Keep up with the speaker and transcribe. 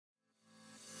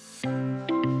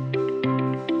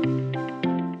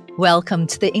Welcome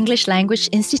to the English Language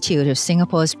Institute of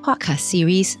Singapore's podcast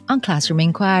series on Classroom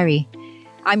Inquiry.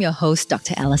 I'm your host,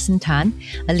 Dr. Alison Tan,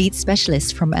 a lead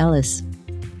specialist from Ellis.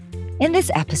 In this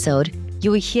episode,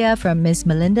 you will hear from Ms.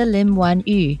 Melinda Lim Wan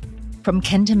Yu from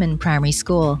Kenterman Primary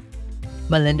School.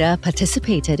 Melinda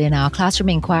participated in our Classroom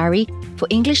Inquiry for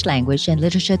English Language and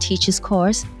Literature Teachers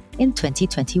course in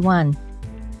 2021.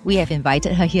 We have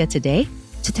invited her here today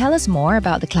to tell us more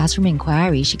about the Classroom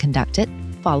Inquiry she conducted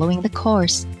following the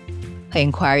course. Her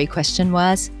inquiry question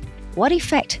was, what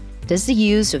effect does the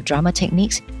use of drama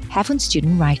techniques have on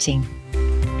student writing?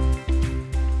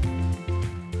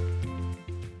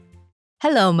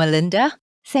 Hello, Melinda.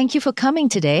 Thank you for coming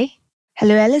today.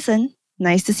 Hello, Alison.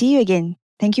 Nice to see you again.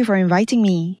 Thank you for inviting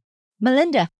me.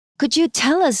 Melinda, could you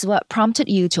tell us what prompted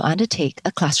you to undertake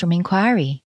a classroom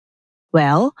inquiry?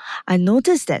 Well, I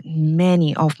noticed that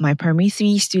many of my Primary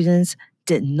 3 students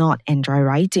did not enjoy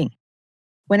writing.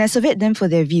 When I surveyed them for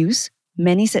their views,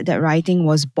 many said that writing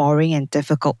was boring and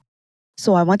difficult.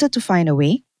 So I wanted to find a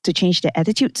way to change their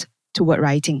attitudes toward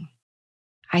writing.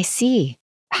 I see.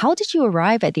 How did you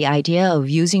arrive at the idea of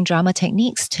using drama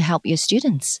techniques to help your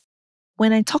students?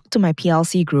 When I talked to my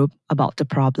PLC group about the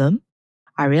problem,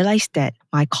 I realized that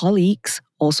my colleagues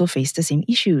also faced the same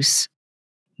issues.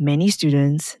 Many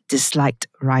students disliked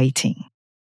writing.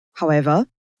 However,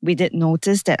 we did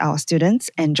notice that our students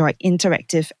enjoy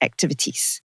interactive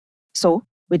activities. So,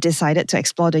 we decided to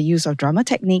explore the use of drama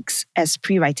techniques as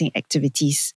pre-writing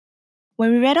activities.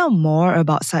 When we read out more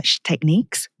about such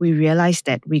techniques, we realized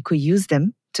that we could use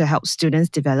them to help students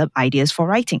develop ideas for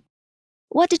writing.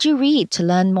 What did you read to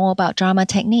learn more about drama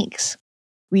techniques?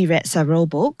 We read several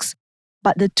books,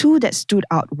 but the two that stood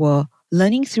out were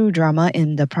Learning Through Drama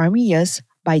in the Primary Years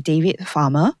by David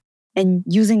Farmer and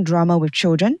Using Drama with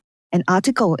Children, an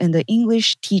article in the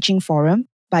English Teaching Forum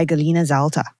by Galina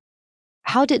Zalta.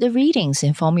 How did the readings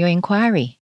inform your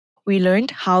inquiry? We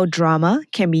learned how drama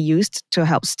can be used to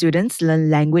help students learn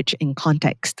language in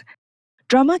context.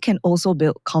 Drama can also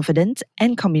build confidence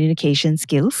and communication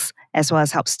skills, as well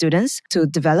as help students to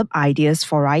develop ideas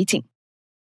for writing.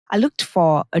 I looked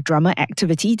for a drama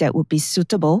activity that would be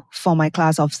suitable for my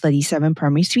class of 37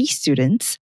 Primary 3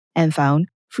 students and found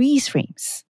freeze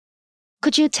frames.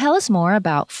 Could you tell us more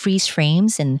about freeze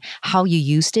frames and how you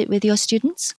used it with your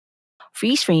students?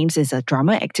 Freeze frames is a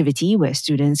drama activity where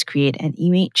students create an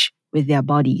image with their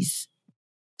bodies.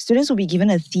 Students will be given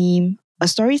a theme, a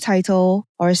story title,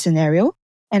 or a scenario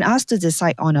and asked to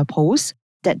decide on a pose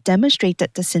that demonstrated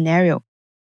the scenario.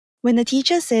 When the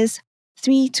teacher says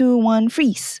 3, 2, 1,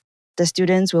 freeze, the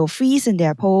students will freeze in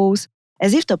their pose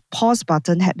as if the pause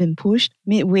button had been pushed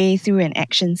midway through an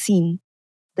action scene.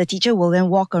 The teacher will then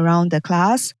walk around the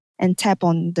class and tap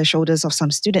on the shoulders of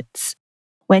some students.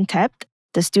 When tapped,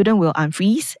 the student will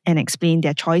unfreeze and explain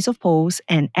their choice of pose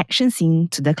and action scene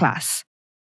to the class.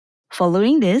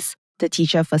 Following this, the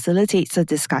teacher facilitates a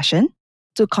discussion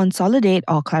to consolidate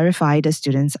or clarify the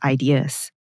students'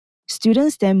 ideas.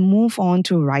 Students then move on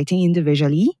to writing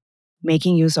individually,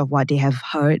 making use of what they have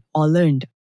heard or learned.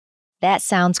 That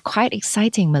sounds quite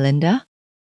exciting, Melinda.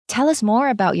 Tell us more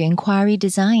about your inquiry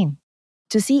design.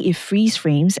 To see if freeze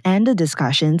frames and the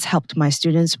discussions helped my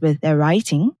students with their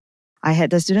writing, I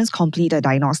had the students complete a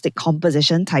diagnostic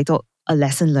composition titled A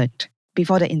Lesson Learned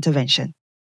before the intervention.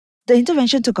 The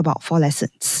intervention took about 4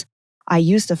 lessons. I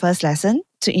used the first lesson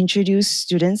to introduce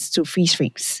students to freeze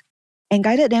frames and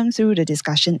guided them through the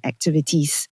discussion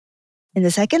activities. In the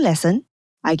second lesson,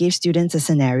 I gave students a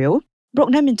scenario,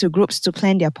 broke them into groups to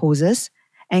plan their poses,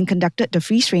 and conducted the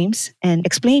freeze frames and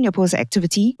explained your pose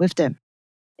activity with them.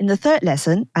 In the third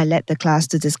lesson, I led the class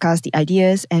to discuss the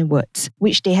ideas and words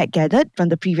which they had gathered from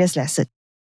the previous lesson.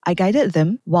 I guided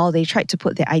them while they tried to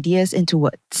put their ideas into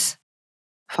words.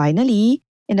 Finally,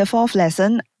 in the fourth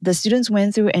lesson, the students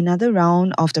went through another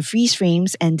round of the freeze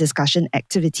frames and discussion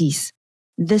activities,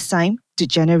 this time to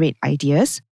generate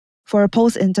ideas for a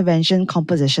post-intervention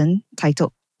composition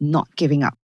titled Not Giving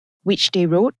Up, which they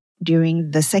wrote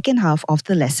during the second half of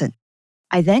the lesson.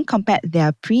 I then compared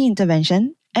their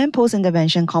pre-intervention and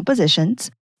post-intervention compositions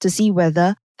to see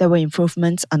whether there were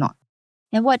improvements or not.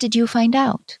 And what did you find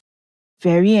out?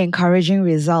 Very encouraging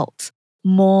results.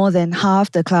 More than half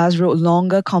the class wrote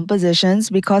longer compositions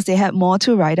because they had more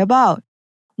to write about.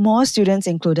 More students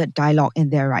included dialogue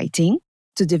in their writing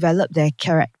to develop their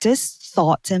characters,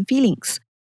 thoughts, and feelings.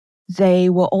 They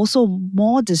were also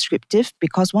more descriptive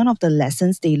because one of the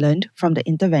lessons they learned from the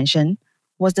intervention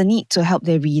was the need to help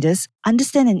their readers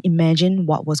understand and imagine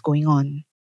what was going on.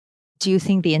 Do you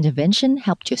think the intervention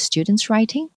helped your students'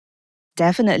 writing?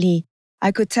 Definitely.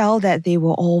 I could tell that they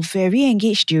were all very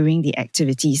engaged during the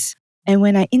activities. And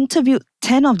when I interviewed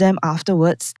 10 of them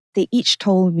afterwards, They each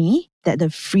told me that the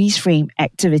freeze frame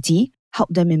activity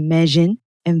helped them imagine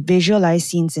and visualize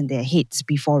scenes in their heads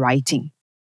before writing.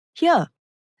 Here,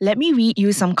 let me read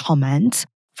you some comments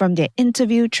from their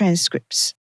interview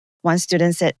transcripts. One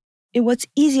student said, "It was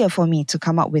easier for me to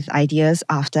come up with ideas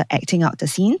after acting out the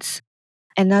scenes."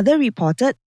 Another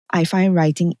reported, "I find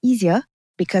writing easier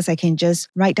because I can just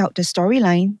write out the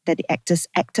storyline that the actors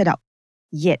acted out."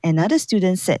 Yet another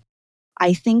student said,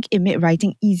 "I think it made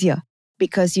writing easier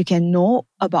because you can know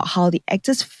about how the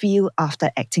actors feel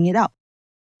after acting it out."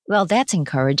 Well, that's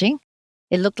encouraging.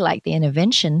 It looked like the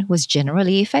intervention was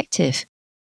generally effective.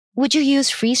 Would you use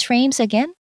freeze frames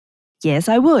again? Yes,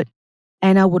 I would.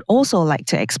 And I would also like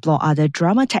to explore other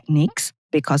drama techniques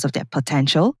because of their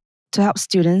potential to help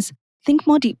students think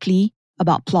more deeply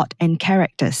about plot and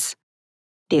characters.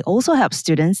 They also help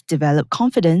students develop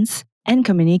confidence and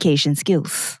communication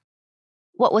skills.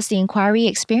 What was the inquiry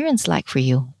experience like for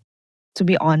you? To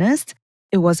be honest,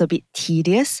 it was a bit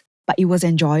tedious, but it was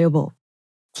enjoyable.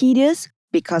 Tedious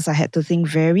because I had to think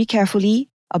very carefully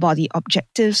about the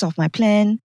objectives of my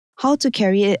plan, how to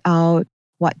carry it out,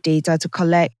 what data to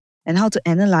collect, and how to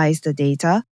analyze the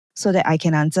data so that I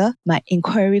can answer my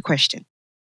inquiry question.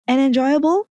 And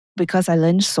enjoyable because I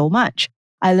learned so much.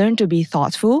 I learned to be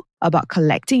thoughtful about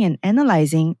collecting and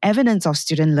analyzing evidence of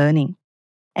student learning.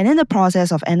 And in the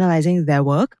process of analyzing their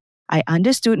work, I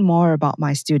understood more about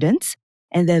my students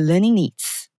and their learning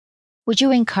needs. Would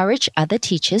you encourage other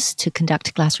teachers to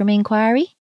conduct classroom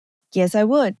inquiry? Yes, I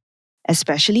would,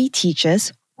 especially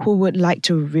teachers who would like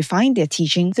to refine their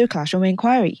teaching through classroom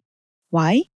inquiry.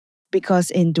 Why? Because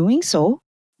in doing so,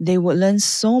 they would learn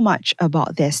so much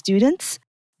about their students,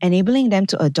 enabling them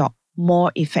to adopt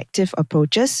more effective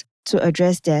approaches to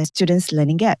address their students'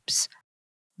 learning gaps.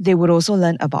 They would also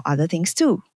learn about other things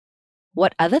too.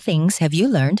 What other things have you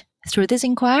learned through this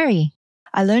inquiry?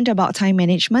 I learned about time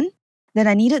management, that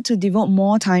I needed to devote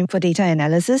more time for data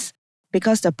analysis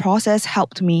because the process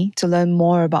helped me to learn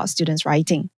more about students'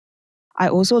 writing. I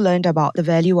also learned about the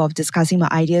value of discussing my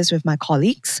ideas with my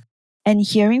colleagues and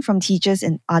hearing from teachers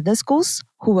in other schools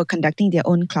who were conducting their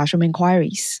own classroom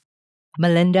inquiries.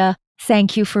 Melinda,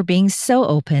 thank you for being so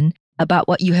open about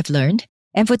what you have learned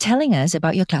and for telling us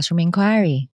about your classroom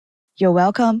inquiry. You're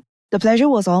welcome. The pleasure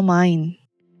was all mine.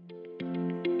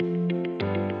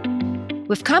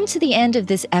 We've come to the end of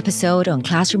this episode on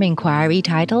classroom inquiry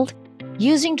titled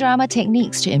Using Drama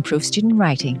Techniques to Improve Student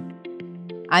Writing.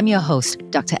 I'm your host,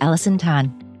 Dr. Alison Tan.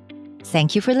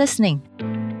 Thank you for listening.